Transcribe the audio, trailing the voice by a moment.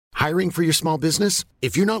Hiring for your small business?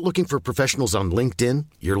 If you're not looking for professionals on LinkedIn,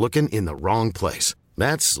 you're looking in the wrong place.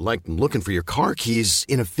 That's like looking for your car keys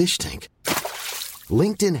in a fish tank.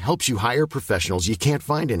 LinkedIn helps you hire professionals you can't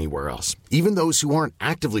find anywhere else, even those who aren't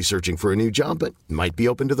actively searching for a new job but might be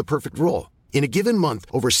open to the perfect role. In a given month,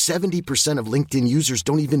 over 70% of LinkedIn users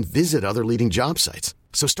don't even visit other leading job sites.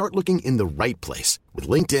 So start looking in the right place. With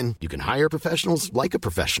LinkedIn, you can hire professionals like a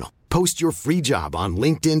professional. Post your free job on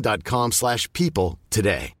linkedin.com/people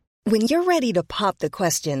today. When you're ready to pop the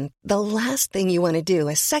question, the last thing you want to do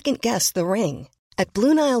is second-guess the ring. At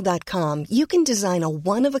BlueNile.com, you can design a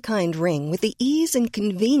one-of-a-kind ring with the ease and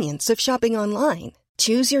convenience of shopping online.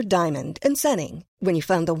 Choose your diamond and setting. When you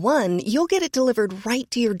find the one, you'll get it delivered right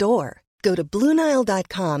to your door. Go to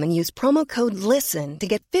BlueNile.com and use promo code LISTEN to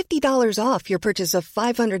get $50 off your purchase of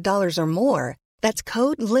 $500 or more. That's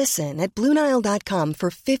code LISTEN at BlueNile.com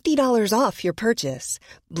for $50 off your purchase.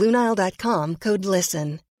 BlueNile.com, code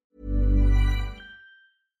LISTEN.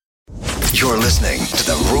 You're listening to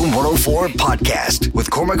the Room 104 podcast with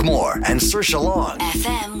Cormac Moore and Saoirse Long.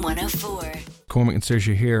 FM 104. Cormac and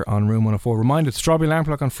Saoirse here on Room 104. Reminded, Strawberry Alarm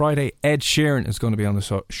Clock on Friday. Ed Sheeran is going to be on the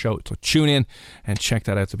show, so tune in and check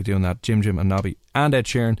that out. They'll be doing that. Jim and Nobby and Ed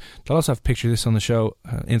Sheeran. They'll also have a picture of this on the show,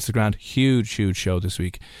 Instagram. Huge show this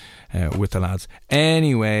week with the lads.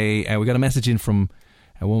 Anyway, we got a message in from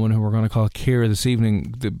a woman who we're going to call Kira this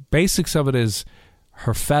evening. The basics of it is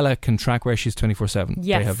her fella can track where she's 24/7.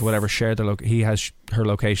 Yes. They have whatever shared he has her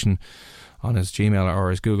location on his Gmail or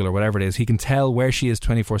his Google or whatever it is. He can tell where she is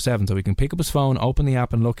 24/7, so he can pick up his phone, open the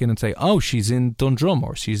app and look in and say, oh, she's in Dundrum,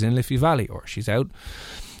 or she's in Liffey Valley, or she's out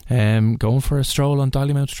going for a stroll on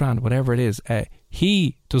Dollymount Strand, whatever it is.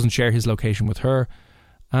 He doesn't share his location with her,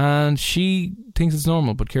 and she thinks it's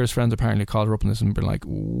normal, but Kira's friends apparently called her up on this and been like,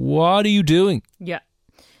 what are you doing? Yeah.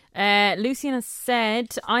 Lucian has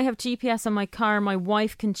said, I have GPS on my car. My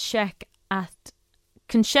wife can check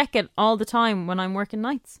it all the time when I'm working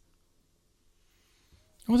nights.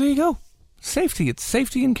 Well, there you go. Safety. It's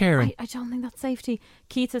safety and caring. I don't think that's safety.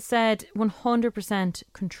 Keith has said 100%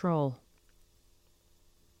 control.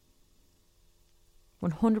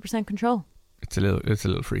 100% control. It's a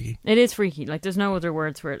little freaky. It is freaky. Like, there's no other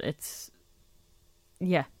words for it. It's,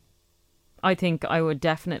 yeah. I think I would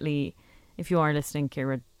definitely, if you are listening,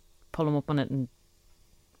 Kira, pull him up on it, and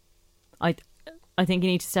I think you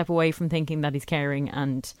need to step away from thinking that he's caring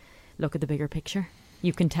and look at the bigger picture.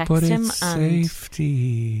 You can text him it's and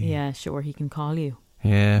safety. Yeah, sure, he can call you.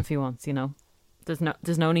 Yeah. If he wants, you know. There's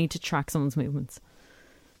no need to track someone's movements.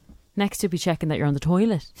 Next, he'll be checking that you're on the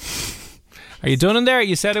toilet. Are you done in there?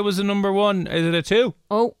 You said it was a number one. Is it a 2?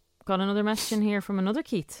 Oh, got another message in here from another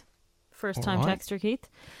Keith. First time texter Keith.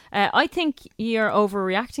 I think you're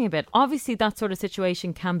overreacting a bit. Obviously that sort of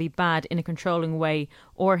situation can be bad in a controlling way,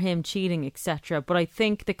 or him cheating, etc. But I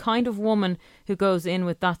think the kind of woman who goes in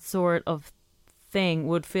with that sort of thing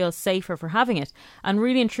would feel safer for having it. And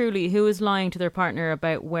really and truly, who is lying to their partner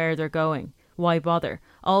about where they're going? Why bother?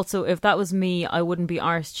 Also, if that was me, I wouldn't be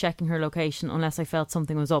arsed checking her location unless I felt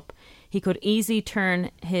something was up. He could easily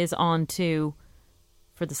turn his on too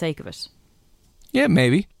for the sake of it. Yeah,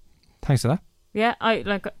 maybe. Thanks for that. Yeah,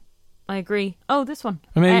 I agree. Oh, this one.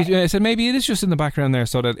 I said maybe it is just in the background there,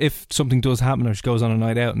 so that if something does happen or she goes on a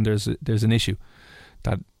night out and there's an issue,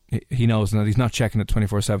 that he knows, and that he's not checking it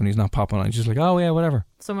 24/7. He's not popping on. He's just like, oh yeah, whatever.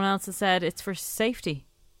 Someone else has said it's for safety.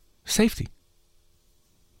 Safety.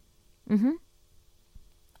 Mm-hmm.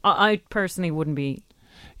 I personally wouldn't be.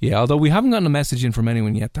 Yeah, although we haven't gotten a message in from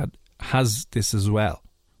anyone yet that has this as well,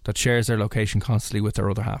 that shares their location constantly with their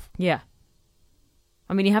other half. Yeah.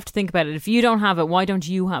 I mean, you have to think about it. If you don't have it, why don't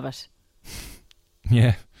you have it?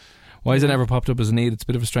 Yeah. Why has it never popped up as a need? It's a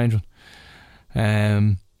bit of a strange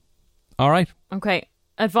one. All right. Okay.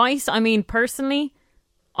 Advice, I mean, personally,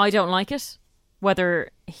 I don't like it. Whether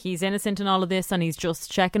he's innocent in all of this and he's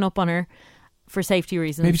just checking up on her for safety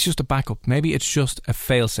reasons. Maybe it's just a backup. Maybe it's just a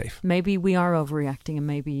fail-safe. Maybe we are overreacting, and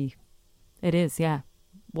maybe it is, yeah.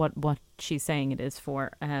 What she's saying it is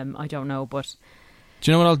for. I don't know, but...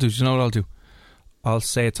 Do you know what I'll do? I'll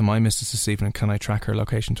say it to my missus this evening. Can I track her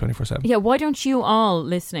location 24/7? Yeah, why don't you all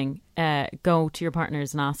listening go to your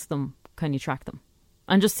partners and ask them, can you track them?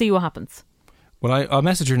 And just see what happens. Well, I'll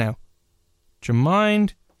message her now. Do you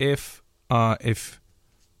mind if well,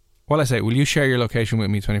 I say, will you share your location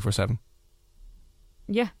with me 24/7?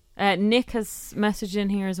 Yeah. Nick has messaged in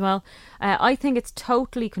here as well. I think it's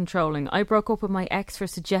totally controlling. I broke up with my ex for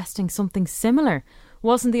suggesting something similar.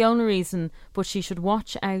 Wasn't the only reason, but she should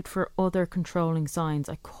watch out for other controlling signs.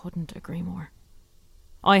 I couldn't agree more.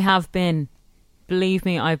 I have been, believe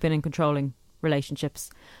me, I've been in controlling relationships,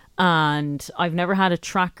 and I've never had a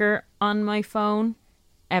tracker on my phone,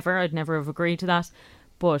 ever. I'd never have agreed to that.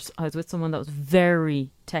 But I was with someone that was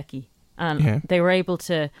very techie. And they were able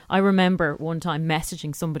to... I remember one time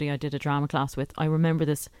messaging somebody I did a drama class with. I remember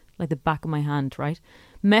this like the back of my hand, right?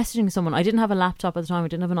 Messaging someone. I didn't have a laptop at the time. I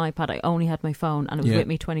didn't have an iPad. I only had my phone, and it was with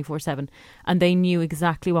me 24/7. And they knew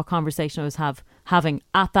exactly what conversation I was having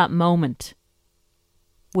at that moment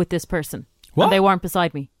with this person. What? And they weren't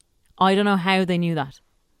beside me. I don't know how they knew that.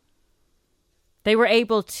 They were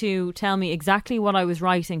able to tell me exactly what I was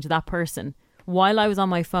writing to that person while I was on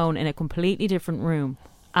my phone in a completely different room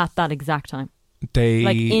at that exact time. They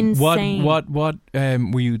like insane. What were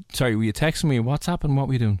you? Sorry, were you texting me? WhatsApp, and what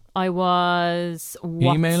were you doing? I was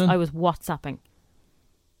emailing. I was WhatsApping.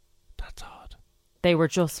 That's odd. They were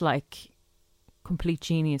just like complete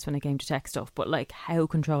genius when it came to tech stuff. But like, how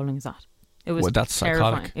controlling is that? It was that's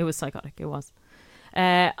terrifying. psychotic. It was psychotic. It was.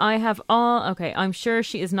 I have all... Okay, I'm sure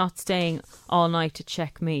she is not staying all night to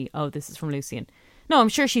check me. Oh, this is from Lucian. No, I'm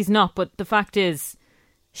sure she's not, but the fact is,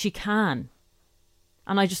 she can.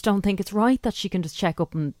 And I just don't think it's right that she can just check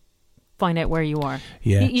up and find out where you are.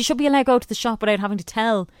 Yeah. You should be allowed to go to the shop without having to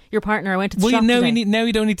tell your partner I went to the shop now today. now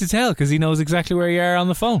you don't need to tell because he knows exactly where you are on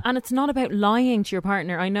the phone. And it's not about lying to your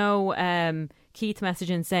partner. I know Keith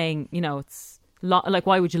messaging saying, you know, it's like,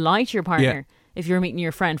 why would you lie to your partner? If you're meeting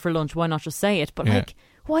your friend for lunch, why not just say it? But like,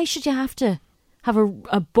 why should you have to have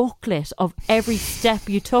a booklet of every step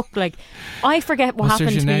you took? Like, I forget what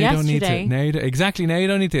happened to me yesterday. Now you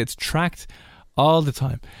don't need to. It's tracked all the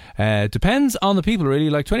time. Depends on the people, really.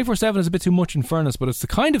 Like 24/7 is a bit too much in fairness, but it's the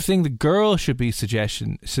kind of thing the girl should be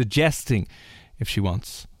suggesting if she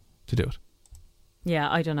wants to do it. Yeah,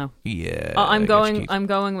 I don't know. Yeah, I'm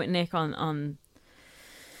going with Nick on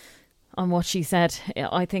what she said.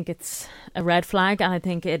 I think it's a red flag, and I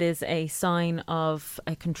think it is a sign of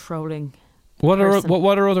a controlling person.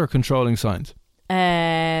 What are other controlling signs?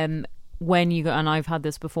 When you go, and I've had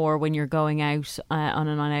this before, when you're going out on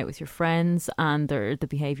a night out with your friends and the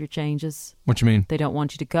behaviour changes. What do you mean? They don't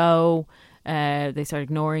want you to go. They start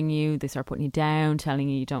ignoring you. They start putting you down, telling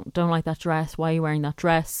you don't like that dress. Why are you wearing that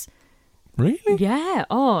dress? Really? Yeah.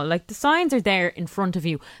 Oh, like the signs are there in front of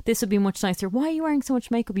you. This would be much nicer. Why are you wearing so much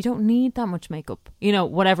makeup? You don't need that much makeup. You know,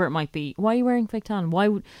 whatever it might be. Why are you wearing fake tan? Why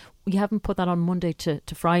would you haven't put that on Monday to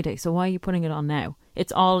Friday? So why are you putting it on now?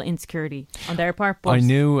 It's all insecurity on their part. But I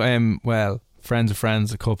knew, friends of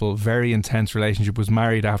friends, a couple, very intense relationship, was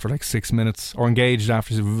married after like 6 minutes, or engaged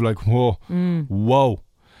after, like, whoa.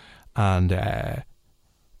 And the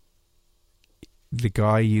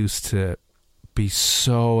guy used to be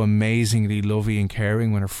so amazingly lovey and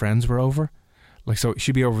caring when her friends were over. Like, so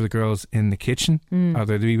she'd be over with the girls in the kitchen, or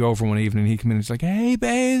they'd be over one evening, and he'd come in and he's like, hey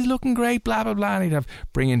babes, looking great, blah blah blah, and he'd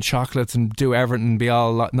bring in chocolates and do everything and be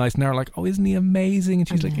all nice, and they're like, oh, isn't he amazing? And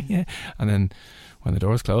she's like, yeah. And then when the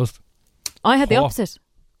doors closed, I had the opposite.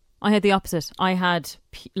 I had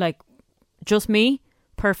like just me,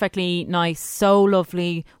 perfectly nice, so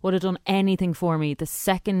lovely, would have done anything for me. The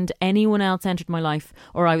second anyone else entered my life,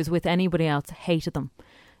 or I was with anybody else, hated them.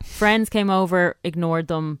 Friends came over, ignored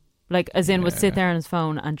them, like, as in would sit there on his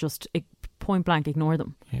phone and just point blank ignore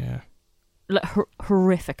them. Yeah. Like,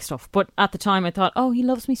 horrific stuff. But at the time I thought, oh, he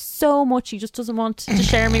loves me so much, he just doesn't want to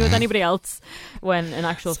share me with anybody else, when in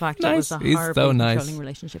actual fact it was a horribly controlling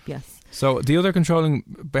relationship. Yes. So the other controlling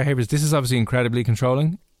behaviours, this is obviously incredibly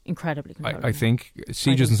controlling. I think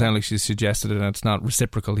she doesn't sound like she's suggested it, and it's not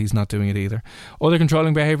reciprocal. He's not doing it either. Other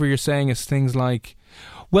controlling behaviour you're saying is things like,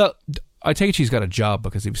 well, I take it she's got a job,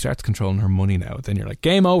 because if you start controlling her money now, then you're like,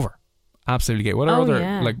 game over. Absolutely gay. What are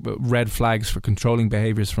other like red flags for controlling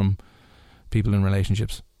behaviours from people in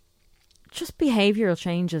relationships? Just behavioural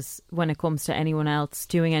changes when it comes to anyone else,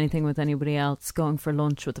 doing anything with anybody else, going for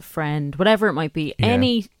lunch with a friend, whatever it might be. Yeah.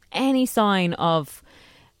 Any sign of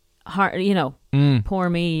heart, you know, poor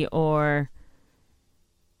me, or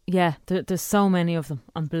there's so many of them,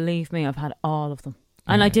 and believe me, I've had all of them.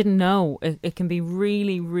 And I didn't know it can be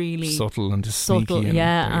really, really subtle and just sneaky.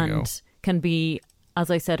 And can be,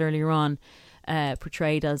 as I said earlier on,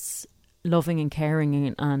 portrayed as loving and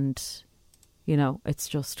caring, and you know, it's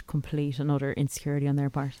just complete and utter insecurity on their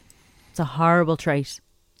part. It's a horrible trait,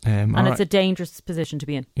 and it's a dangerous position to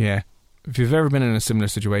be in. Yeah. If you've ever been in a similar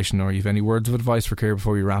situation, or you've any words of advice for Ciara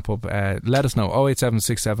before we wrap up, let us know.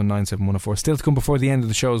 08767971004. Still to come before the end of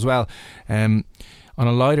the show as well. On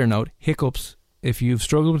a lighter note, hiccups. If you've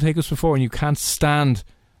struggled with hiccups before and you can't stand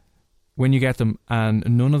when you get them, and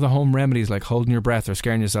none of the home remedies like holding your breath or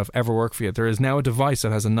scaring yourself ever work for you. There is now a device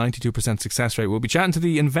that has a 92% success rate. We'll be chatting to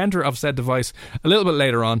the inventor of said device a little bit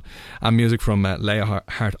later on, and music from Leah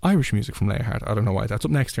Hart, Irish music from Leah Hart. I don't know why. That's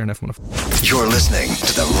up next here on F104. You're listening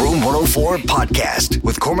to the Room 104 podcast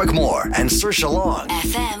with Cormac Moore and Saoirse Long.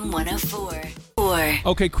 FM 104.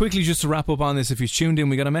 Okay, quickly just to wrap up on this, if you've tuned in,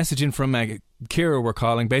 we got a message in from Kira, we're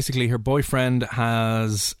calling. Basically, her boyfriend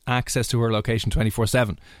has access to her location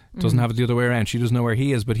 24/7. Doesn't have it the other way around. She doesn't know where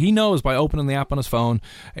he is, but he knows by opening the app on his phone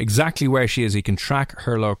exactly where she is. He can track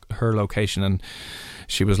her location, and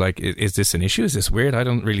she was like, is this an issue? Is this weird? I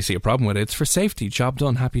don't really see a problem with it. It's for safety. Job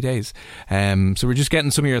done. Happy days. So we're just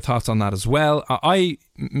getting some of your thoughts on that as well. I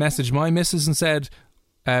messaged my missus and said,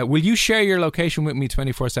 will you share your location with me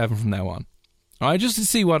 24/7 from now on? Just to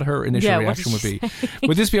see what her initial reaction would be.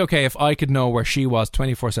 Would this be okay if I could know where she was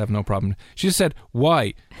 24/7, no problem? She just said,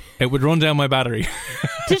 why? It would run down my battery.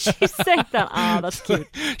 Did she say that? Oh, that's cute.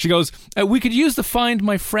 She goes, we could use the Find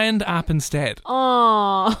My Friend app instead.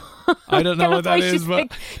 Oh. I don't know what that is, but...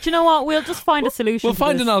 Do you know what? We'll just find a solution. We'll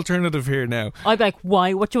find an alternative here now. I'd be like,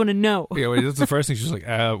 why? What do you want to know? Yeah, well, that's the first thing. She's like,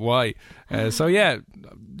 why? So yeah,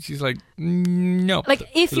 she's like, no. Like,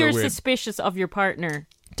 if you're suspicious of your partner,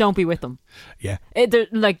 don't be with them. Yeah.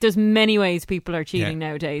 There's many ways people are cheating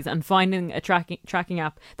nowadays, and finding a tracking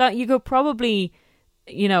app that you could probably,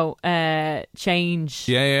 change.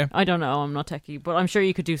 Yeah. I don't know, I'm not techie, but I'm sure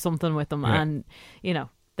you could do something with them, and,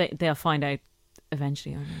 they'll find out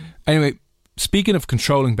eventually. Anyway, speaking of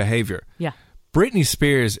controlling behaviour. Yeah. Britney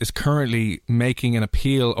Spears is currently making an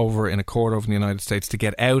appeal over in a court over in the United States to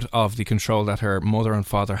get out of the control that her mother and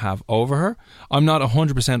father have over her. I'm not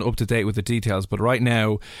 100% up to date with the details, but right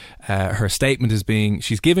now her statement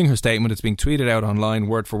she's giving her statement, it's being tweeted out online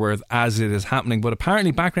word for word as it is happening. But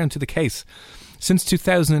apparently, background to the case, since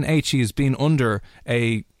 2008 she has been under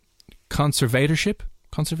a conservatorship?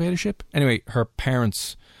 Anyway, her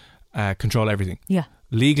parents control everything. Yeah.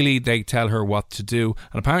 Legally, they tell her what to do.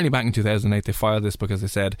 And apparently back in 2008, they filed this because they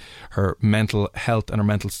said her mental health and her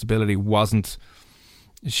mental stability wasn't...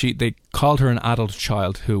 They called her an adult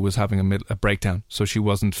child who was having a breakdown. So she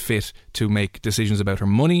wasn't fit to make decisions about her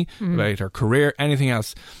money, about her career, anything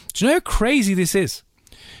else. Do you know how crazy this is?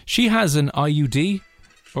 She has an IUD.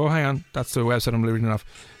 Oh, hang on. That's the website I'm reading off.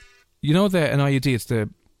 You know an IUD, it's the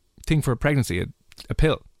thing for a pregnancy, a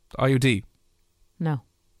pill. IUD. No.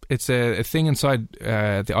 It's a thing inside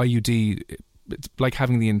the IUD. It's like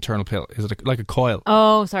having the internal pill. Is it like a coil?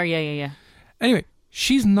 Oh, sorry. Yeah. Anyway,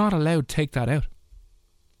 she's not allowed to take that out.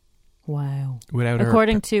 Wow. Without to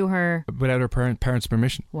her parents'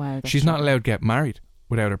 permission. Wow. She's not allowed to get married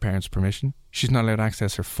without her parents' permission. She's not allowed to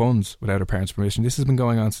access her funds without her parents' permission. This has been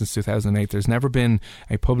going on since 2008. There's never been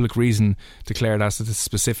a public reason declared as to the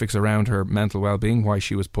specifics around her mental well-being, why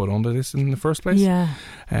she was put under this in the first place. Yeah.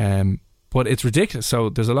 But it's ridiculous. So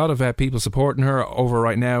there's a lot of people supporting her over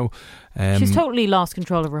right now. She's totally lost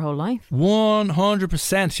control of her whole life.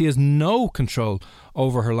 100%. She has no control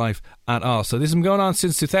over her life at all. So this has been going on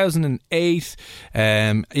since 2008.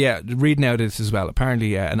 Reading out this as well.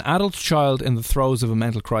 Apparently, an adult child in the throes of a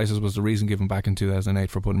mental crisis was the reason given back in 2008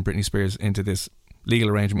 for putting Britney Spears into this legal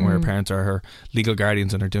arrangement where her parents are her legal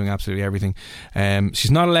guardians and are doing absolutely everything.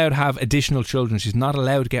 She's not allowed to have additional children. She's not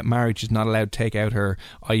allowed to get married. She's not allowed to take out her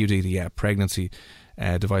IUD, the pregnancy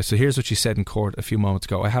device. So here's what she said in court a few moments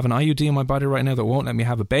ago. I have an IUD in my body right now that won't let me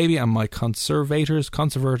have a baby, and my conservators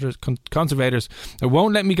that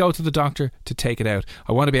won't let me go to the doctor to take it out.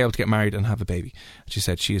 I want to be able to get married and have a baby. She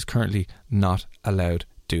said she is currently not allowed to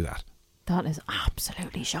do that. That is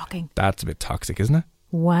absolutely shocking. That's a bit toxic, isn't it?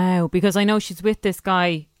 Wow, because I know she's with this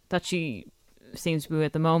guy that she seems to be with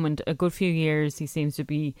at the moment a good few years. He seems to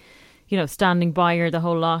be, standing by her the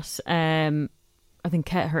whole lot. I think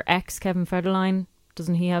her ex, Kevin Federline,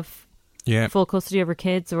 doesn't he have full custody of her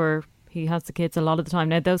kids, or he has the kids a lot of the time?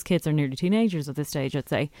 Now, those kids are nearly teenagers at this stage, I'd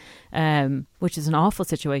say, which is an awful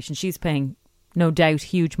situation. She's paying, no doubt,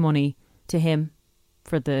 huge money to him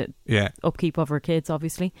for the upkeep of her kids,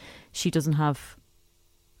 obviously. She doesn't have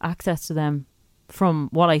access to them, from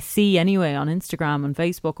what I see anyway, on Instagram and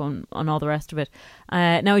Facebook on all the rest of it.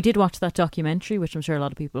 Now, I did watch that documentary, which I'm sure a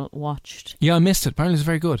lot of people watched. Yeah, I missed it. Apparently it was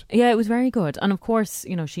very good. Yeah, it was very good. And of course,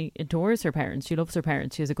 she adores her parents. She loves her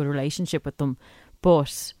parents. She has a good relationship with them.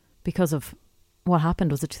 But because of what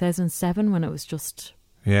happened, was it 2007 when it was just...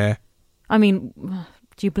 Yeah. I mean,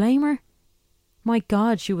 do you blame her? My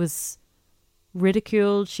God, she was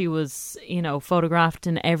ridiculed. She was, photographed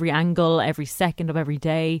in every angle, every second of every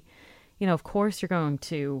day. Of course you're going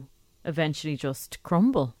to eventually just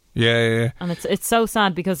crumble. Yeah. And it's so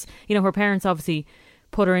sad because, her parents obviously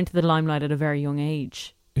put her into the limelight at a very young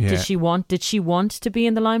age. Yeah. Did she want to be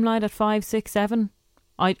in the limelight at 5, 6, 7?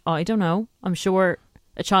 I don't know. I'm sure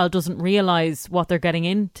a child doesn't realise what they're getting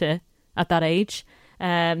into at that age.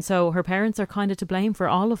 So her parents are kind of to blame for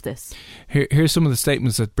all of this. Here's some of the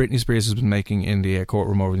statements that Britney Spears has been making in the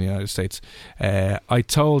courtroom over in the United States. I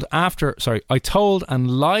told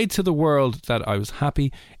and lied to the world that I was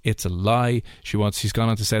happy. It's a lie. She's gone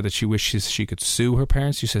on to say that she wishes she could sue her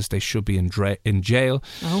parents. She says they should be in jail.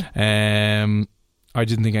 Oh. I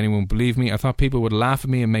didn't think anyone would believe me. I thought people would laugh at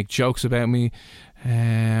me and make jokes about me.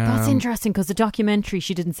 That's interesting, because the documentary,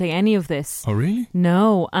 she didn't say any of this. Oh, really?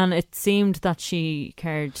 No, and it seemed that she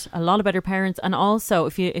cared a lot about her parents. And also,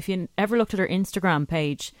 if you ever looked at her Instagram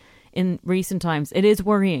page in recent times, it is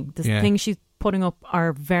worrying. The things she's putting up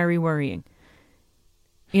are very worrying.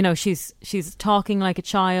 You know, she's talking like a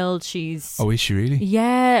child. Oh, is she really?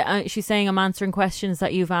 Yeah, she's saying, I'm answering questions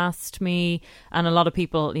that you've asked me. And a lot of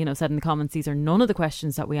people, you know, said in the comments, these are none of the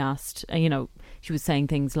questions that we asked. You know, she was saying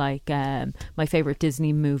things like, my favourite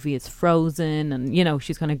Disney movie is Frozen. And, you know,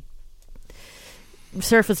 she's kind of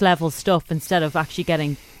surface level stuff instead of actually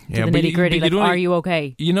getting to the nitty gritty. Like, are you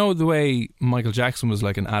okay? You know the way Michael Jackson was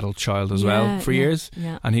like an adult child as well for years?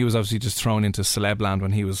 Yeah. And he was obviously just thrown into celeb land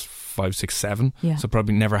when he was 5, 6, 7. Yeah. So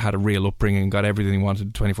probably never had a real upbringing and got everything he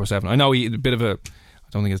wanted 24/7. I know he a bit of a... I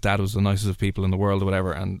don't think his dad was the nicest of people in the world or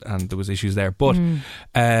whatever, and there was issues there. But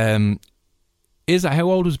how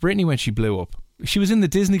old was Britney when she blew up? She was in the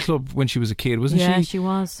Disney Club when she was a kid, wasn't she? Yeah, she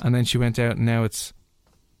was. And then she went out, and now it's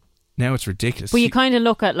ridiculous. But you kind of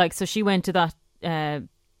look at, like, so she went to that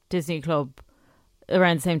Disney Club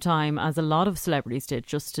around the same time as a lot of celebrities did.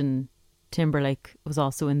 Justin Timberlake was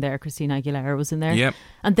also in there. Christina Aguilera was in there. Yep.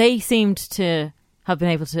 And they seemed to have been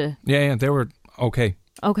able to... Yeah, they were okay.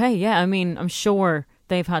 Okay, yeah. I mean, I'm sure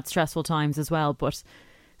they've had stressful times as well, but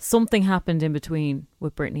something happened in between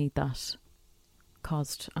with Britney that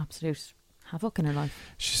caused absolute havoc in her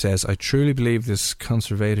life. She says, I truly believe this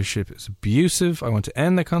conservatorship is abusive. I want to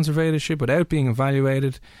end the conservatorship without being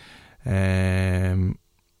evaluated.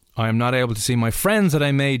 I am not able to see my friends that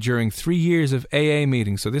I made during 3 years of AA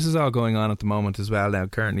meetings. So this is all going on at the moment as well. Now,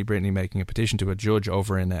 currently, Britney making a petition to a judge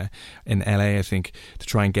over in LA, I think, to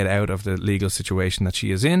try and get out of the legal situation that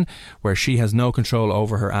she is in, where she has no control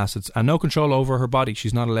over her assets and no control over her body.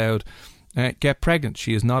 She's not allowed get pregnant.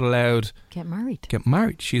 She is not allowed get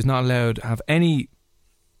married. She is not allowed to have any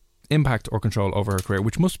impact or control over her career,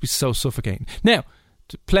 which must be so suffocating. Now,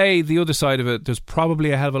 to play the other side of it, there's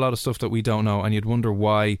probably a hell of a lot of stuff that we don't know, and you'd wonder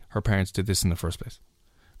why her parents did this in the first place.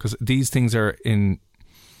 Because these things are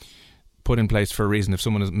put in place for a reason. If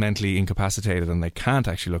someone is mentally incapacitated and they can't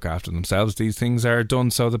actually look after themselves, these things are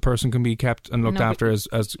done so the person can be kept and looked after as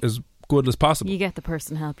good as possible. You get the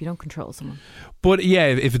person help, you don't control someone. But yeah,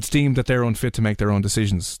 if it's deemed that they're unfit to make their own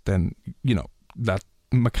decisions, then, you know, that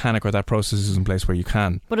mechanic or that process is in place where you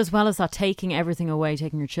can. But as well as that, taking everything away,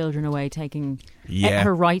 taking your children away, taking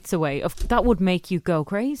her rights away, that would make you go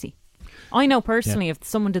crazy. I know personally, if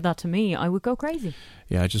someone did that to me, I would go crazy.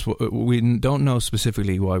 Yeah, we don't know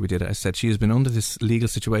specifically why we did it. As I said, she has been under this legal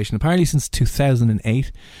situation apparently since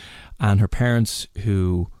 2008, and her parents,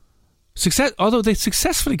 although they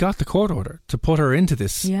successfully got the court order to put her into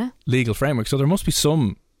this legal framework, so there must be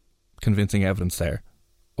some convincing evidence there.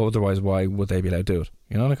 Otherwise, why would they be allowed to do it?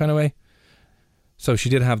 You know, in a kind of way. So she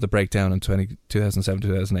did have the breakdown in 2007,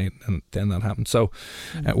 2008, and then that happened. So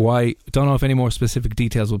why? Don't know if any more specific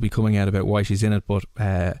details will be coming out about why she's in it, but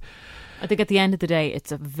I think at the end of the day,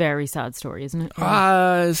 it's a very sad story, isn't it?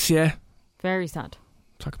 Yeah. Very sad.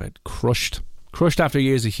 Talk about crushed after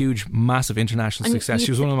years of huge, massive international success.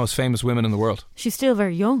 She was one of the most famous women in the world. She's still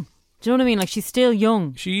very young. Do you know what I mean? Like, she's still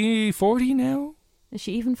young. She 40 now? Is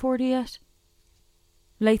she even 40 yet?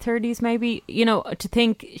 Late 30s maybe. You know, to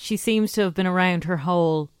think she seems to have been around her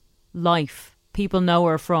whole life. People know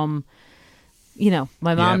her from, you know,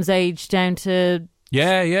 my mom's age down to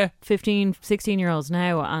 15, 16 year olds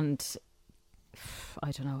now, and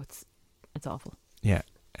I don't know, it's awful. Yeah.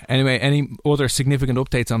 Anyway, any other significant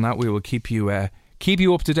updates on that, we will keep you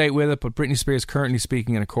up to date with it. But Britney Spears currently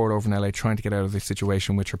speaking in a court over in LA, trying to get out of this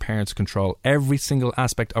situation which her parents control every single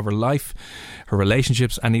aspect of her life, her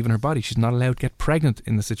relationships, and even her body. She's not allowed to get pregnant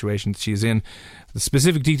in the situation that she's in. The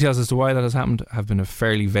specific details as to why that has happened have been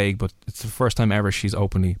fairly vague, but it's the first time ever she's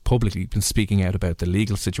publicly been speaking out about the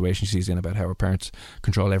legal situation she's in, about how her parents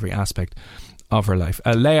control every aspect of her life.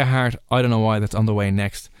 Leah Hart, I don't know why, that's on the way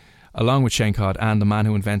next, along with Shane Codd and the man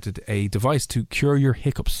who invented a device to cure your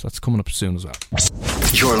hiccups. That's coming up soon as well.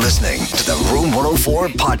 You're listening to the Room 104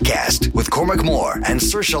 podcast with Cormac Moore and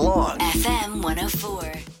Saoirse Long. FM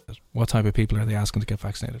 104. What type of people are they asking to get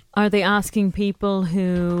vaccinated? Are they asking people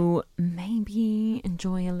who maybe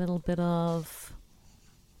enjoy a little bit of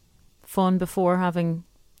fun before having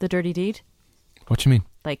the dirty deed? What do you mean?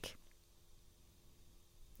 Like,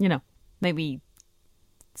 you know, maybe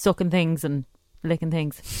sucking things and licking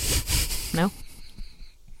things. No?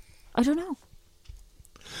 I don't know.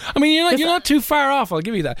 I mean, you're not too far off. I'll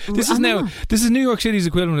give you that. This is New York City's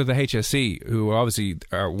equivalent of the HSE, who obviously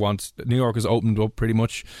New York has opened up pretty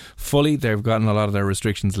much fully. They've gotten a lot of their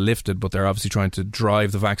restrictions lifted, but they're obviously trying to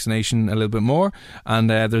drive the vaccination a little bit more. And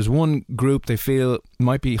there's one group they feel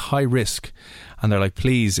might be high risk, and they're like,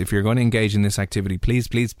 please, if you're going to engage in this activity, please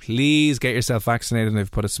get yourself vaccinated. And they've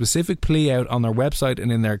put a specific plea out on their website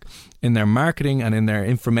and in their marketing and in their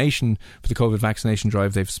information for the COVID vaccination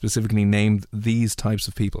drive. They've specifically named these types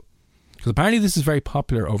of people, because apparently this is very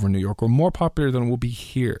popular over in New York, or more popular than it would be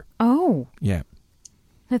here. Oh, yeah.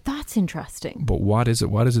 Now that's interesting. But what is it?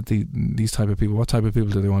 What is it? These type of people? What type of people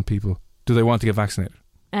do they want? Do they want to get vaccinated?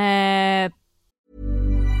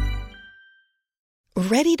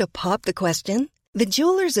 Ready to pop the question? The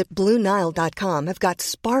jewelers at BlueNile.com have got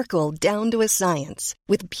sparkle down to a science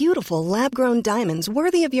with beautiful lab-grown diamonds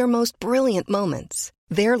worthy of your most brilliant moments.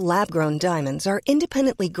 Their lab-grown diamonds are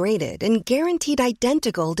independently graded and guaranteed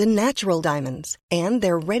identical to natural diamonds, and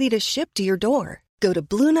they're ready to ship to your door. Go to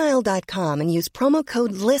BlueNile.com and use promo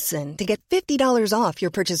code LISTEN to get $50 off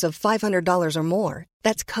your purchase of $500 or more.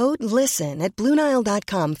 That's code LISTEN at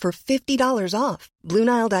BlueNile.com for $50 off.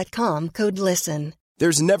 BlueNile.com, code LISTEN.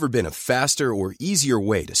 There's never been a faster or easier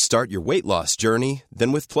way to start your weight loss journey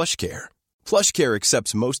than with PlushCare. PlushCare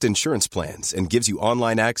accepts most insurance plans and gives you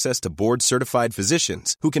online access to board-certified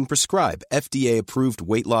physicians who can prescribe FDA-approved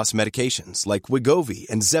weight loss medications like Wegovy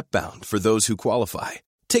and Zepbound for those who qualify.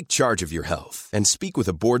 Take charge of your health and speak with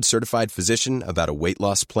a board-certified physician about a weight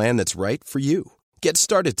loss plan that's right for you. Get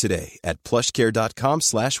started today at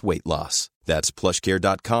plushcare.com/weight loss. That's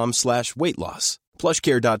plushcare.com/weight loss.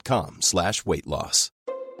 plushcare.com/weight loss.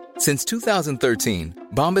 Since 2013,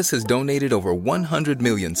 Bombas has donated over 100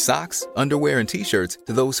 million socks, underwear, and T-shirts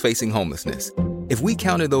to those facing homelessness. If we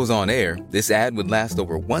counted those on air, this ad would last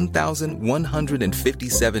over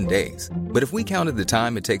 1,157 days. But if we counted the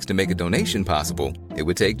time it takes to make a donation possible, it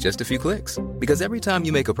would take just a few clicks. Because every time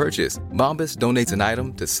you make a purchase, Bombas donates an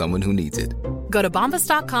item to someone who needs it. Go to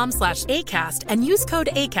bombas.com/ACAST and use code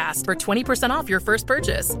ACAST for 20% off your first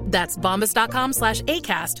purchase. That's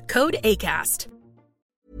bombas.com/ACAST, code ACAST.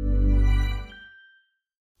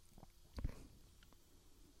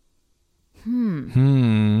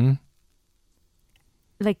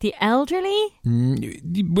 Like the elderly?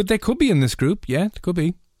 But they could be in this group, yeah, they could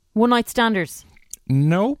be. One-night standers?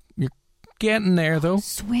 No, you're getting there though.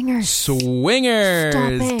 Swingers. Stop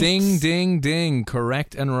it. Ding, ding, ding.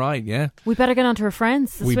 Correct and right, yeah. We better get on to our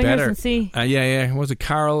friends, the swingers, and see. Yeah. Was it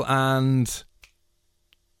Carol and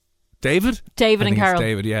David? David and Carol.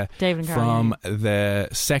 David, yeah. David and Carol. From the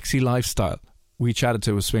Sexy Lifestyle. We chatted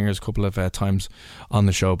to swingers a couple of times on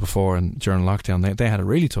the show before, and during lockdown they had it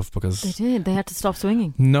really tough because they did. They had to stop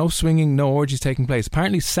swinging. No swinging, no orgies taking place.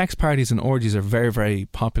 Apparently sex parties and orgies are very, very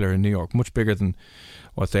popular in New York, much bigger than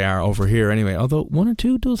what they are over here anyway, although one or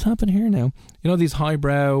two does happen here now. You know, these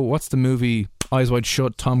highbrow, what's the movie, Eyes Wide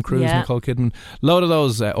Shut, Tom Cruise, Nicole Kidman, load of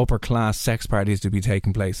those upper class sex parties to be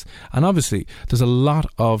taking place, and obviously there's a lot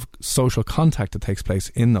of social contact that takes place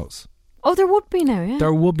in those. Oh, there would be now, yeah.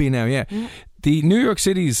 There would be now, yeah. The New York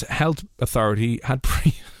City's health authority had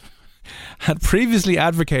previously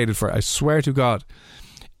advocated for, I swear to God,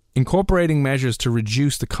 incorporating measures to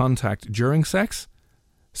reduce the contact during sex.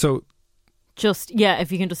 So,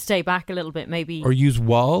 if you can just stay back a little bit, maybe. Or use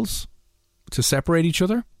walls to separate each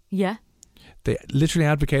other. Yeah. They literally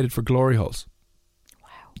advocated for glory holes. Wow.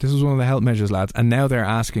 This was one of the health measures, lads. And now they're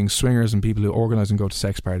asking swingers and people who organise and go to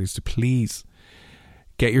sex parties to please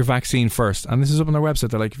get your vaccine first. And this is up on their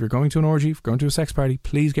website. They're like, if you're going to an orgy, if you're going to a sex party,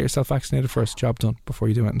 please get yourself vaccinated first. Job done before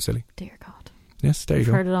you do anything silly. Dear God. Yes, there you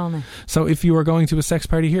go. I've heard it all now. So if you are going to a sex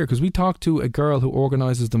party here, because we talked to a girl who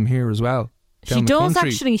organises them here as well. She does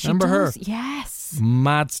actually. Remember her? Yes.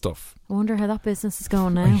 Mad stuff. I wonder how that business is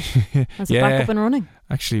going now. Is it back up and running?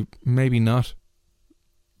 Actually, maybe not.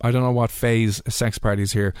 I don't know what phase a sex party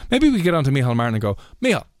is here. Maybe we get on to Micheál Martin and go,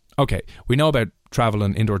 Micheál, okay, we know about travel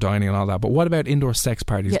and indoor dining and all that, but what about indoor sex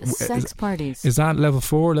parties? Yeah, sex parties. Is that level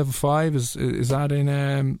 4, level 5? Is that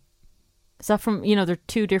in... Is that from, they're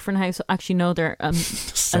two different households? Actually, no, they're a lot of...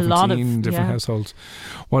 17 different households.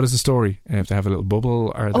 What is the story? If they have a little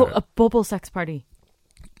bubble? Or a bubble sex party.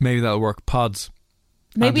 Maybe that'll work. Pods.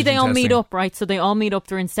 Maybe they all meet up, right? So they all meet up,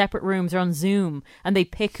 they're in separate rooms, they're on Zoom, and they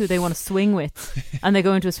pick who they want to swing with, and they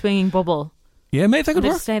go into a swinging bubble. Yeah, mate, that could They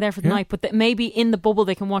work. just stay there for the night, but maybe in the bubble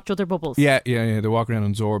they can watch other bubbles. Yeah. They walk around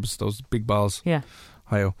on Zorbs, those big balls. Yeah.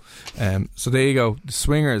 Hi-oh. So there you go.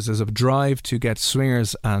 Swingers. There's a drive to get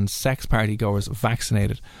swingers and sex party goers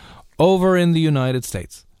vaccinated over in the United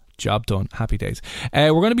States. Job done. Happy days.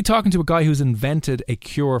 We're going to be talking to a guy who's invented a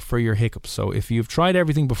cure for your hiccups. So if you've tried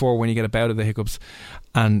everything before when you get a bout of the hiccups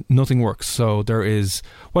and nothing works. So there is,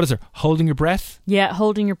 what is there? Holding your breath? Yeah,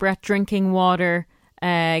 holding your breath, drinking water,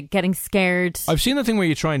 getting scared. I've seen the thing where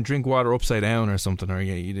you try and drink water upside down or something, or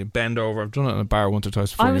you bend over. I've done it in a bar once or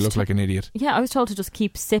twice before and you look like an idiot. Yeah, I was told to just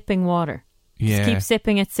keep sipping water. Yeah. Just keep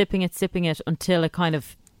sipping it until it kind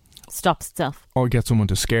of stops itself. Or get someone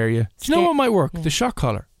to scare you. Do you know what might work? Yeah. The shock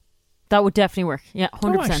collar. That would definitely work. Yeah,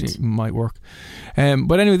 100%. Oh, actually, it might work.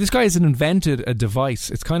 But anyway, this guy has invented a device.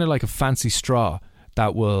 It's kind of like a fancy straw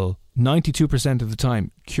that will 92% of the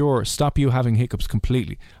time stop you having hiccups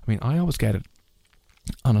completely. I mean, I always get it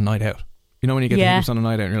on a night out. You know when you get the hiccups on a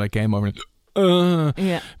night out and you're like, game over.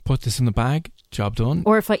 Put this in the bag, job done.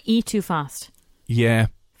 Or if I eat too fast. Yeah.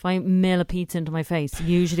 If I mail a pizza into my face,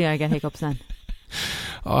 usually I get hiccups then.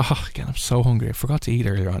 Oh, again, I'm so hungry. I forgot to eat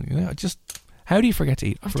earlier on. You know, how do you forget to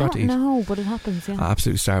eat? I forgot to eat. No, but it happens, yeah.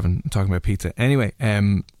 Absolutely starving talking about pizza. Anyway,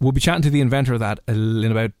 we'll be chatting to the inventor of that in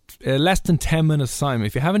about less than 10 minutes time.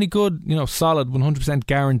 If you have any good, solid 100%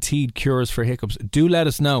 guaranteed cures for hiccups, do let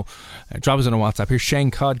us know. Drop us on a WhatsApp. Here's Shane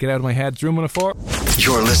Codd, Get Out of My Head. It's Room 104.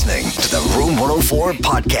 You're listening to the Room 104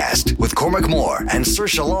 podcast with Cormac Moore and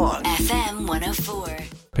Saoirse Long. FM 104.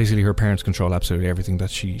 Basically, her parents control absolutely everything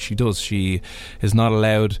that she does. She is not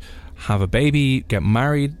allowed have a baby, get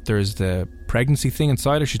married. There's the pregnancy thing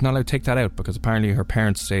inside her. She's not allowed to take that out because apparently her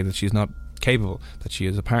parents say that she's not capable, that she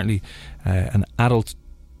is apparently an adult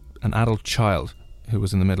child who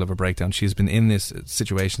was in the middle of a breakdown. She's been in this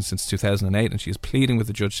situation since 2008 and she's pleading with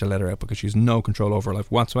the judge to let her out because she has no control over her life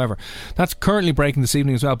whatsoever. That's currently breaking this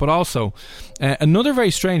evening as well. But also another very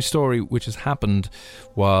strange story which has happened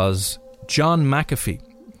was John McAfee.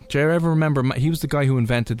 Do you ever remember? He was the guy who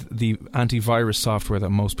invented the antivirus software that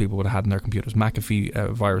most people would have had in their computers, McAfee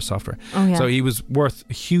virus software. Oh, yeah. So he was worth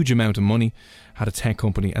a huge amount of money, had a tech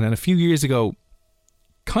company, and then a few years ago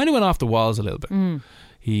kind of went off the walls a little bit.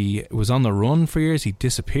 He was on the run for years, he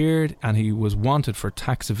disappeared, and he was wanted for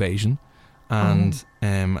tax evasion and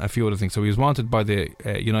a few other things. So he was wanted by the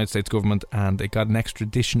United States government and they got an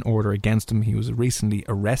extradition order against him. He was recently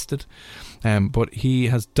arrested, but he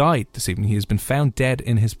has died this evening. He has been found dead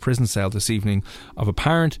in his prison cell this evening of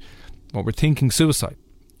apparent, what we're thinking, suicide.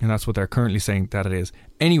 And that's what they're currently saying that it is.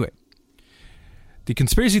 Anyway, the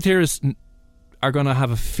conspiracy theorists are going to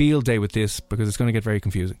have a field day with this because it's going to get very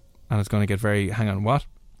confusing. And it's going to get very, hang on, what?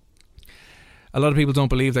 A lot of people don't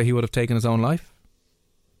believe that he would have taken his own life.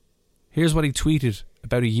 Here's what he tweeted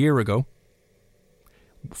about a year ago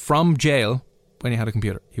from jail when he had a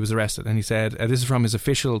computer. He was arrested and he said, this is from his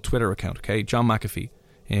official Twitter account, okay, John McAfee,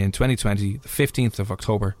 in 2020, the 15th of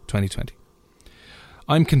October 2020.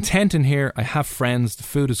 I'm content in here, I have friends, the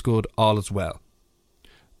food is good, all is well.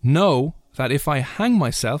 Know that if I hang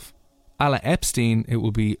myself, a la Epstein, it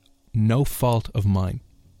will be no fault of mine.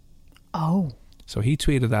 Oh. So he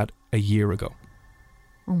tweeted that a year ago.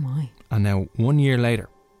 Oh my. And now 1 year later,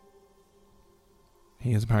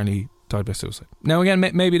 he has apparently died by suicide. Now again,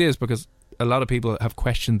 maybe it is because a lot of people have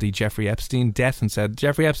questioned the Jeffrey Epstein death and said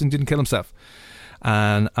Jeffrey Epstein didn't kill himself.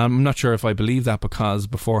 And I'm not sure if I believe that because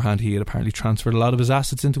beforehand he had apparently transferred a lot of his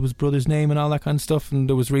assets into his brother's name and all that kind of stuff, and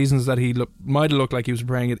there was reasons that he might have looked like he was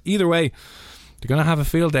preparing it. Either way, they're going to have a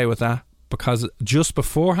field day with that because just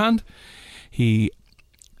beforehand he,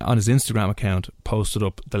 on his Instagram account, posted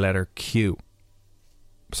up the letter Q.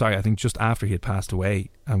 Sorry, I think just after he had passed away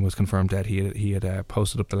and was confirmed dead, he had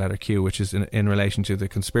posted up the letter Q, which is in relation to the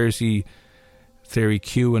conspiracy theory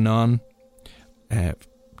QAnon.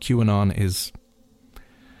 QAnon is,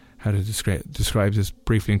 how to describe this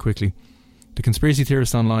briefly and quickly. The conspiracy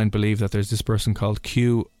theorists online believe that there's this person called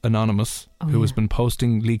Q Anonymous who has been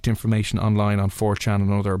posting leaked information online on 4chan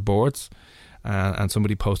and other boards, and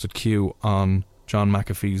somebody posted Q on John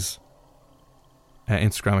McAfee's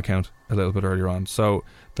Instagram account a little bit earlier on. So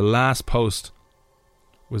the last post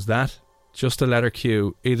was that, just a letter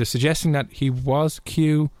Q, either suggesting that he was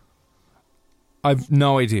Q. I've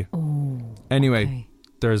no idea. Anyway, okay.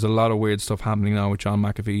 There's a lot of weird stuff happening now with John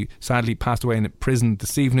McAfee. Sadly passed away in prison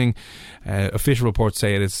this evening. Official reports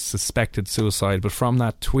say it is suspected suicide, but from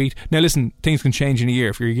that tweet, now listen, things can change in a year.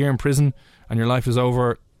 If you're a year in prison and your life is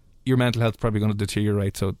over, your mental health's probably going to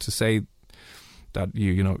deteriorate. So to say that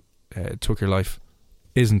you took your life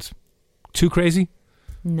isn't too crazy.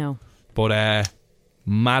 No. But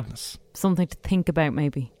madness. Something to think about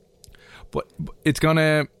maybe. But it's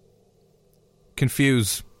gonna,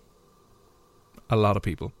 confuse a lot of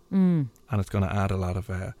people, and it's going to add a lot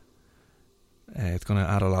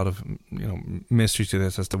of mystery to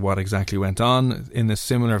this as to what exactly went on. In a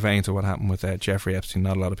similar vein to what happened with Jeffrey Epstein,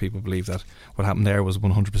 not a lot of people believe that what happened there was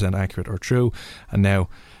 100% accurate or true. And now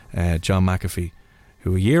John McAfee,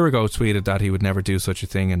 who a year ago tweeted that he would never do such a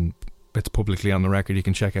thing, and it's publicly on the record. You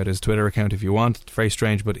can check out his Twitter account if you want. It's very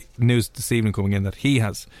strange, but news this evening coming in that he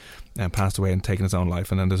has passed away and taken his own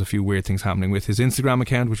life. And then there's a few weird things happening with his Instagram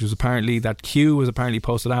account, which was apparently, that Q was apparently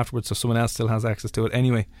posted afterwards, so someone else still has access to it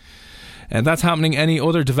anyway. And that's happening. Any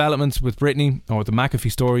other developments with Britney or the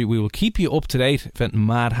McAfee story, we will keep you up to date if anything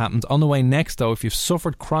mad happens. On the way next, though, if you've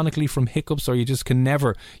suffered chronically from hiccups or you just can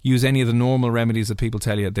never use any of the normal remedies that people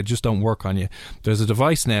tell you, they just don't work on you, there's a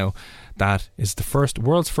device now that is the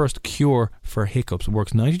world's first cure for hiccups. It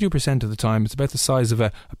works 92% of the time. It's about the size of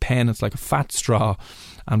a pen. It's like a fat straw.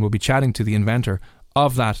 And we'll be chatting to the inventor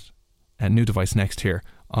of that new device next here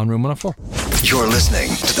on Room 104. You're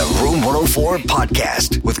listening to the Room 104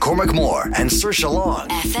 podcast with Cormac Moore and Saoirse Long.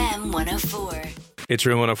 FM 104. It's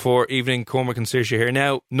Room 104, evening, Cormac and Saoirse here.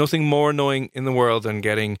 Now, nothing more annoying in the world than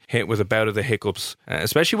getting hit with a bout of the hiccups,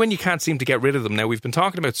 especially when you can't seem to get rid of them. Now, we've been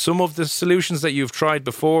talking about some of the solutions that you've tried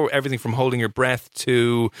before, everything from holding your breath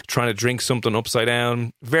to trying to drink something upside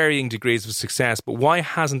down, varying degrees of success. But why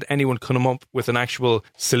hasn't anyone come up with an actual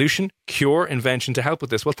solution, cure, invention to help with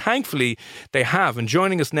this? Well, thankfully, they have. And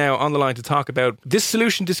joining us now on the line to talk about this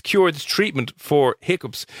solution, this cure, this treatment for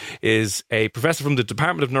hiccups is a professor from the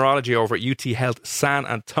Department of Neurology over at UT Health San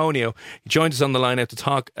Antonio. He joined us on the line now to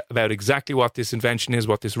talk about exactly what this invention is,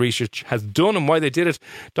 what this research has done and why they did it.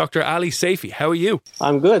 Dr. Ali Saifi, how are you?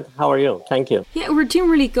 I'm good. How are you? Thank you. Yeah, we're doing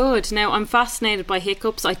really good. Now, I'm fascinated by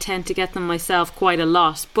hiccups. I tend to get them myself quite a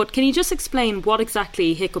lot. But can you just explain what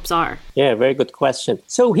exactly hiccups are? Yeah, very good question.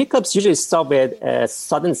 So hiccups usually start with a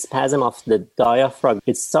sudden spasm of the diaphragm.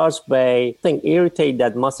 It starts by something irritate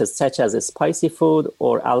that muscle, such as a spicy food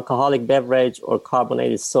or alcoholic beverage or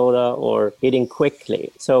carbonated soda or eating quickly.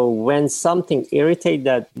 So when something irritates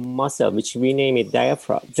that muscle, which we name it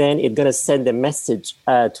diaphragm, then it's going to send a message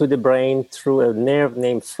to the brain through a nerve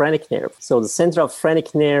named phrenic nerve. So the center of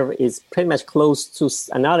phrenic nerve is pretty much close to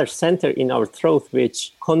another center in our throat,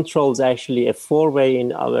 which controls actually a four-way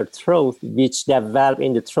in our throat, which that valve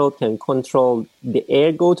in the throat can control the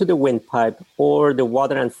air go to the windpipe or the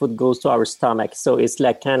water and food goes to our stomach. So it's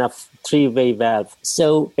like kind of three-way valve.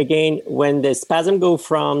 So again, when the spasm go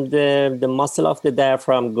from the muscle of the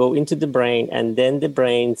diaphragm go into the brain, and then the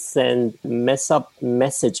brain send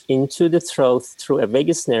message into the throat through a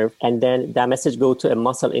vagus nerve, and then that message go to a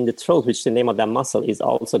muscle in the throat, which the name of that muscle is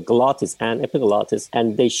also glottis and epiglottis,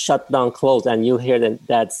 and they shut down, close, and you hear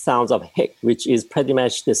that sounds of hic, which is pretty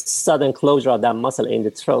much the sudden closure of that muscle in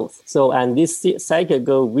the throat. So, and this cycle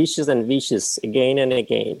go vicious and vicious again and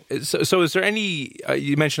again. So is there any,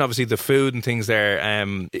 you mentioned obviously the food and things there,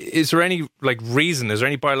 is there any reason, is there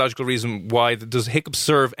any biological reason why, does hiccups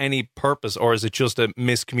serve any purpose, or is it just a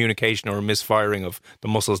miscommunication or a misfiring of the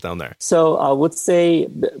muscles down there? So I would say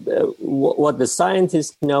what the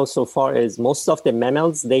scientists know so far is most of the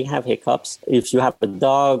mammals, they have hiccups. If you have a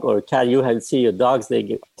dog or a cat, you have see your dogs,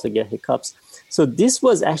 they also get hiccups. So this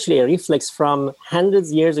was actually a reflex from hundreds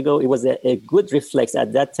of years ago. It was a good reflex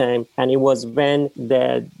at that time. And it was when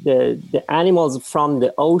the animals from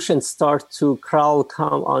the ocean start to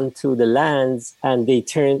come onto the lands and they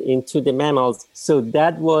turned into the mammals. So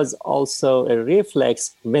that was also a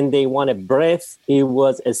reflex. When they want to breathe, it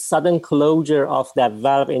was a sudden closure of that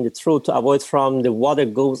valve in the throat to avoid from the water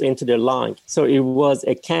goes into their lung. So it was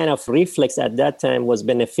a kind of reflex at that time was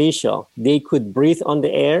beneficial. They could breathe on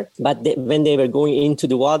the air, but when they were going into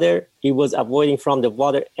the water, it was avoiding from the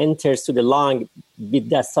water enters to the lung with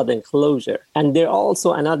that sudden closure. And there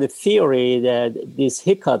also another theory that these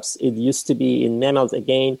hiccups, it used to be in mammals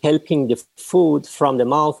again, helping the food from the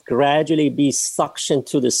mouth gradually be suctioned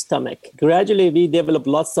to the stomach. Gradually, we develop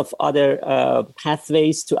lots of other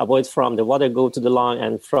pathways to avoid from the water go to the lung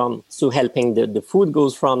and from so helping the food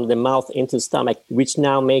goes from the mouth into the stomach, which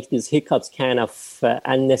now make these hiccups kind of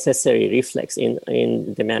unnecessary reflex in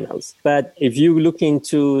the mammals. But if you look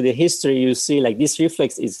into the history, you see like this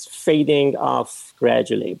reflex is fading off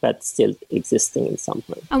gradually, but still existing in some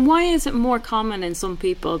point. And why is it more common in some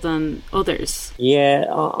people than others? Yeah,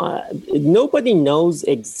 nobody knows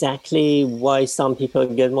exactly why some people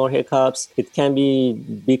get more hiccups. It can be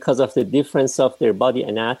because of the difference of their body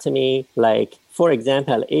anatomy. Like, for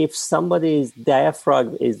example, if somebody's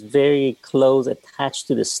diaphragm is very close attached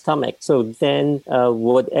to the stomach, so then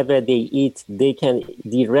whatever they eat, they can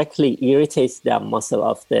directly irritate that muscle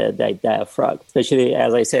of the diaphragm, especially,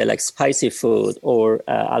 as I say, like spicy food or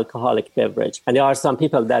alcoholic beverage. And there are some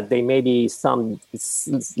people that they may be some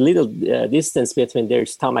little distance between their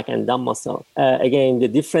stomach and that muscle. Again, the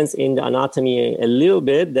difference in the anatomy a little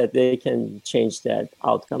bit, that they can change that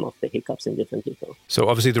outcome of the hiccups in different people. So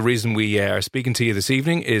obviously the reason we are speaking to you this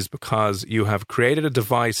evening is because you have created a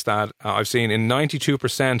device that I've seen in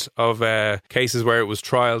 92% of cases where it was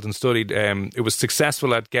trialed and studied, it was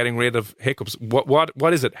successful at getting rid of hiccups.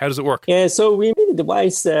 What is it? How does it work? Yeah, so we made a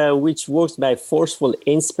device which works by forceful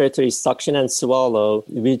inspiratory suction and swallow,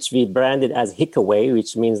 which we branded as Hickaway,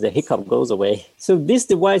 which means the hiccup goes away. So this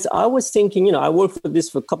device, I was thinking, I worked for this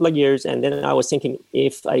for a couple of years, and then I was thinking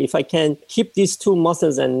if I can keep these two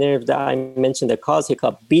muscles and nerves that I mentioned that cause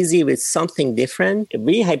hiccup busy with something different,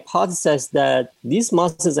 we hypothesized that these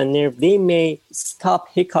muscles and nerves, they may stop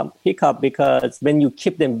hiccup because when you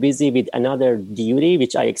keep them busy with another duty,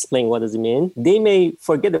 which I explain what does it mean, they may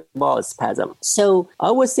forget about spasm. So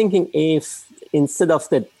I was thinking if instead of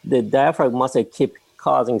the diaphragm muscle keep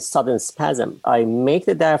causing sudden spasm, I make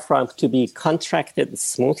the diaphragm to be contracted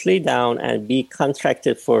smoothly down and be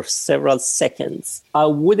contracted for several seconds. I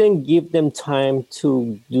wouldn't give them time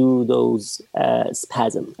to do those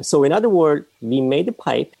spasms. So in other words, we made a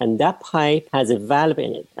pipe, and that pipe has a valve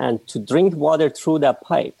in it. And to drink water through that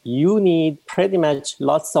pipe, you need pretty much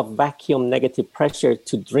lots of vacuum negative pressure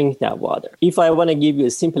to drink that water. If I want to give you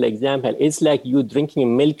a simple example, it's like you drinking a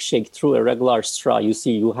milkshake through a regular straw. You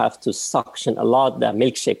see, you have to suction a lot, that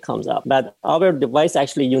milkshake comes up. But our device,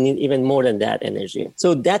 actually, you need even more than that energy.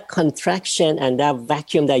 So that contraction and that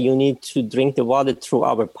vacuum that you need to drink the water through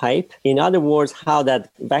our pipe, in other words, how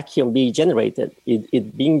that vacuum be generated,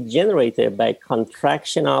 it being generated by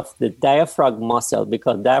contraction of the diaphragm muscle,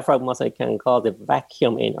 because diaphragm muscle can cause a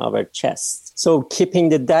vacuum in our chest. So keeping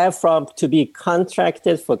the diaphragm to be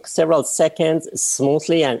contracted for several seconds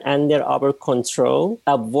smoothly and under our control,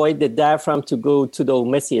 avoid the diaphragm to go to the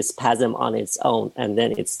messy spasm on its own, and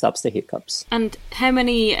then it stops the hiccups. And how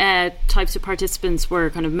many types of participants were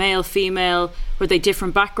kind of male, female? Were they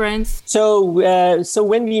different backgrounds? So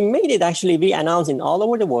when we made it, actually, we announced in all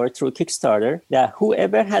over the world through Kickstarter that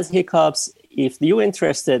whoever has hiccups, if you're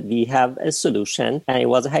interested, we have a solution, and it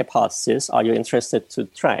was a hypothesis. Are you interested to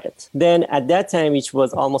try it? Then at that time, which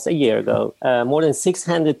was almost a year ago, more than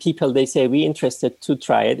 600 people, they say, we're interested to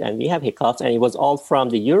try it, and we have hiccups. And it was all from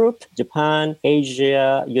the Europe, Japan,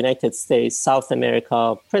 Asia, United States, South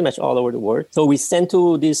America, pretty much all over the world. So we sent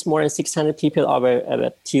to these more than 600 people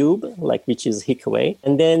our tube, which is Hickaway.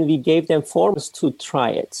 And then we gave them 4 months to try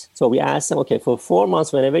it. So we asked them, okay, for 4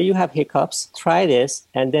 months, whenever you have hiccups, try this,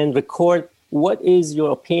 and then record what is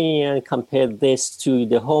your opinion compared this to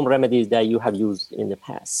the home remedies that you have used in the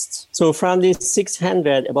past. So from these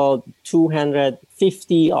 600, about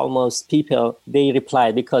 250 almost people, they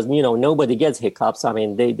replied, because, nobody gets hiccups. I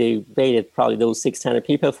mean, they rated probably those 600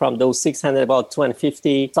 people. From those 600, about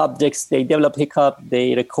 250 subjects, they developed hiccup,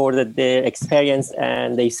 they recorded their experience,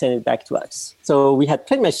 and they sent it back to us. So we had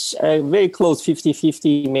pretty much very close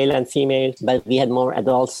 50-50 male and female, but we had more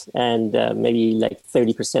adults and maybe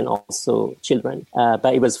 30% also children.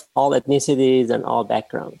 But it was all ethnicities and all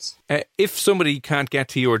backgrounds. If somebody can't get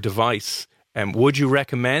to your device, would you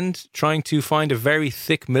recommend trying to find a very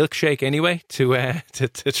thick milkshake anyway to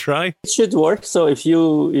try? It should work. So if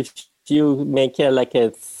you make a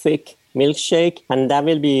thick milkshake, and that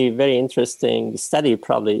will be very interesting study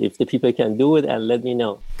probably if the people can do it, and let me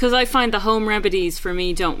know. Because I find the home remedies for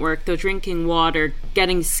me don't work. Though drinking water,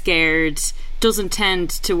 getting scared doesn't tend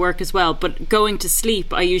to work as well. But going to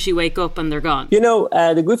sleep, I usually wake up and they're gone.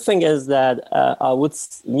 The good thing is that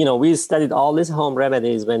we studied all these home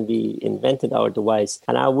remedies when we invented our device.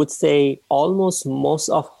 And I would say almost most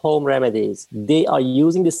of home remedies, they are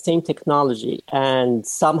using the same technology. And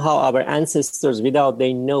somehow our ancestors, without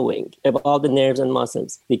they knowing about the nerves and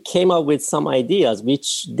muscles, they came up with some ideas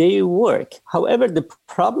which they work. However, the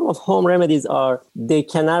problem of home remedies are they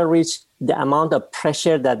cannot reach the amount of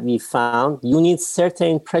pressure that we found. You need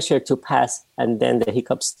certain pressure to pass, and then the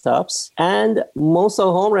hiccup stops. And most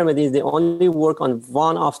of home remedies, they only work on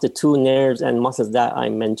one of the two nerves and muscles that I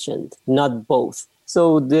mentioned, not both.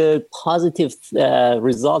 So the positive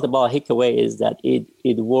result about Hikaway is that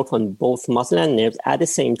it works on both muscle and nerves at the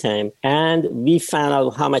same time. And we found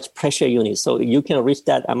out how much pressure you need. So you can reach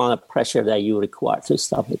that amount of pressure that you require to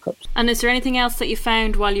stop hiccups. And is there anything else that you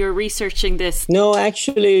found while you were researching this? No,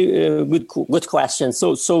 actually, good question.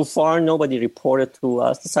 So far, nobody reported to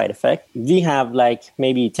us the side effect. We have like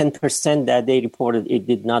maybe 10% that they reported it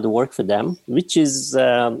did not work for them, which is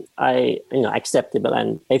acceptable.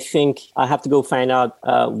 And I think I have to go find out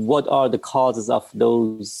what are the causes of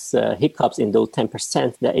those hiccups in those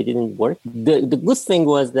 10% that it didn't work. The good thing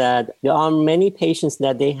was that there are many patients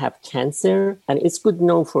that they have cancer, and it's good to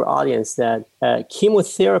know for audience that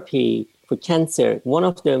chemotherapy for cancer, one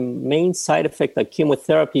of the main side effects of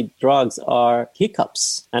chemotherapy drugs are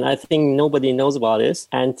hiccups. And I think nobody knows about this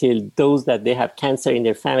until those that they have cancer in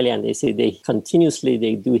their family and they say they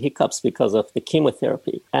do hiccups because of the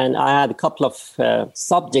chemotherapy. And I had a couple of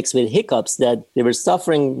subjects with hiccups that they were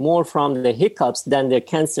suffering more from the hiccups than their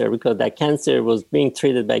cancer because that cancer was being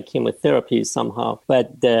treated by chemotherapy somehow.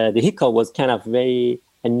 But the hiccup was kind of very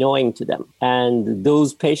annoying to them. And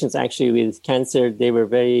those patients actually with cancer, they were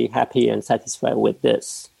very happy and satisfied with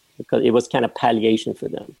this because it was kind of palliation for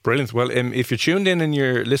them. Brilliant. Well, if you're tuned in and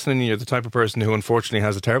you're listening and you're the type of person who unfortunately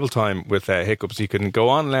has a terrible time with hiccups, you can go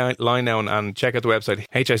online now and check out the website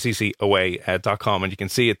hiccaway.com and you can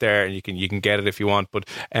see it there and you can get it if you want. But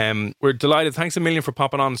we're delighted. Thanks a million for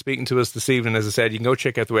popping on and speaking to us this evening. As I said, you can go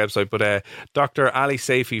check out the website. But Dr. Ali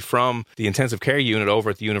Saifi from the Intensive Care Unit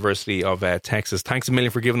over at the University of Texas, thanks a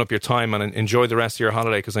million for giving up your time and enjoy the rest of your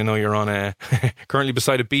holiday because I know you're on currently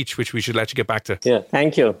beside a beach, which we should let you get back to. Yeah,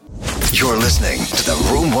 thank you. You're listening to the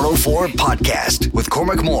Room 104 podcast with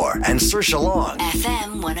Cormac Moore and Saoirse Long.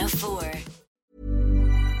 FM 104.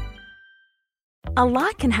 A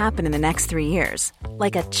lot can happen in the next 3 years.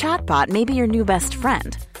 Like a chatbot may be your new best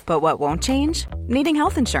friend. But what won't change? Needing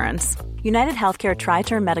health insurance. United Healthcare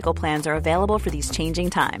Tri-Term Medical Plans are available for these changing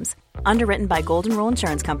times. Underwritten by Golden Rule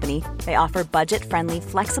Insurance Company, they offer budget-friendly,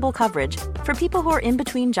 flexible coverage for people who are in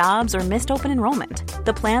between jobs or missed open enrollment.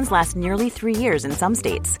 The plans last nearly 3 years in some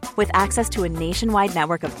states, with access to a nationwide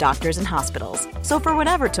network of doctors and hospitals. So for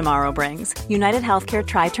whatever tomorrow brings, United Healthcare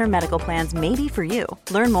Tri-Term Medical Plans may be for you.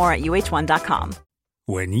 Learn more at uh1.com.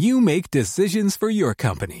 When you make decisions for your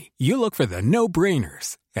company, you look for the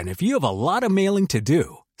no-brainers. And if you have a lot of mailing to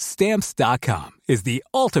do, Stamps.com is the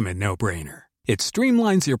ultimate no-brainer. It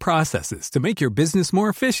streamlines your processes to make your business more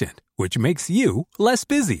efficient, which makes you less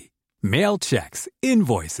busy. Mail checks,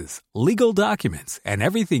 invoices, legal documents, and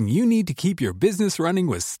everything you need to keep your business running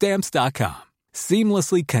with Stamps.com.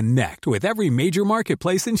 Seamlessly connect with every major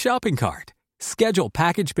marketplace and shopping cart. Schedule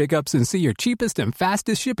package pickups and see your cheapest and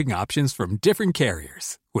fastest shipping options from different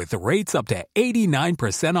carriers. With rates up to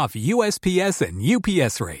 89% off USPS and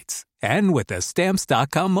UPS rates. And with the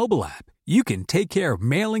Stamps.com mobile app, you can take care of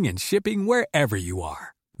mailing and shipping wherever you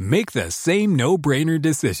are. Make the same no-brainer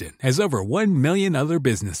decision as over 1 million other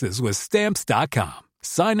businesses with Stamps.com.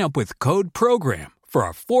 Sign up with code PROGRAM for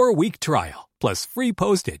a 4-week trial, plus free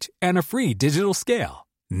postage and a free digital scale.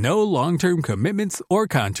 No long-term commitments or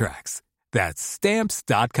contracts. That's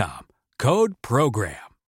Stamps.com. Code PROGRAM.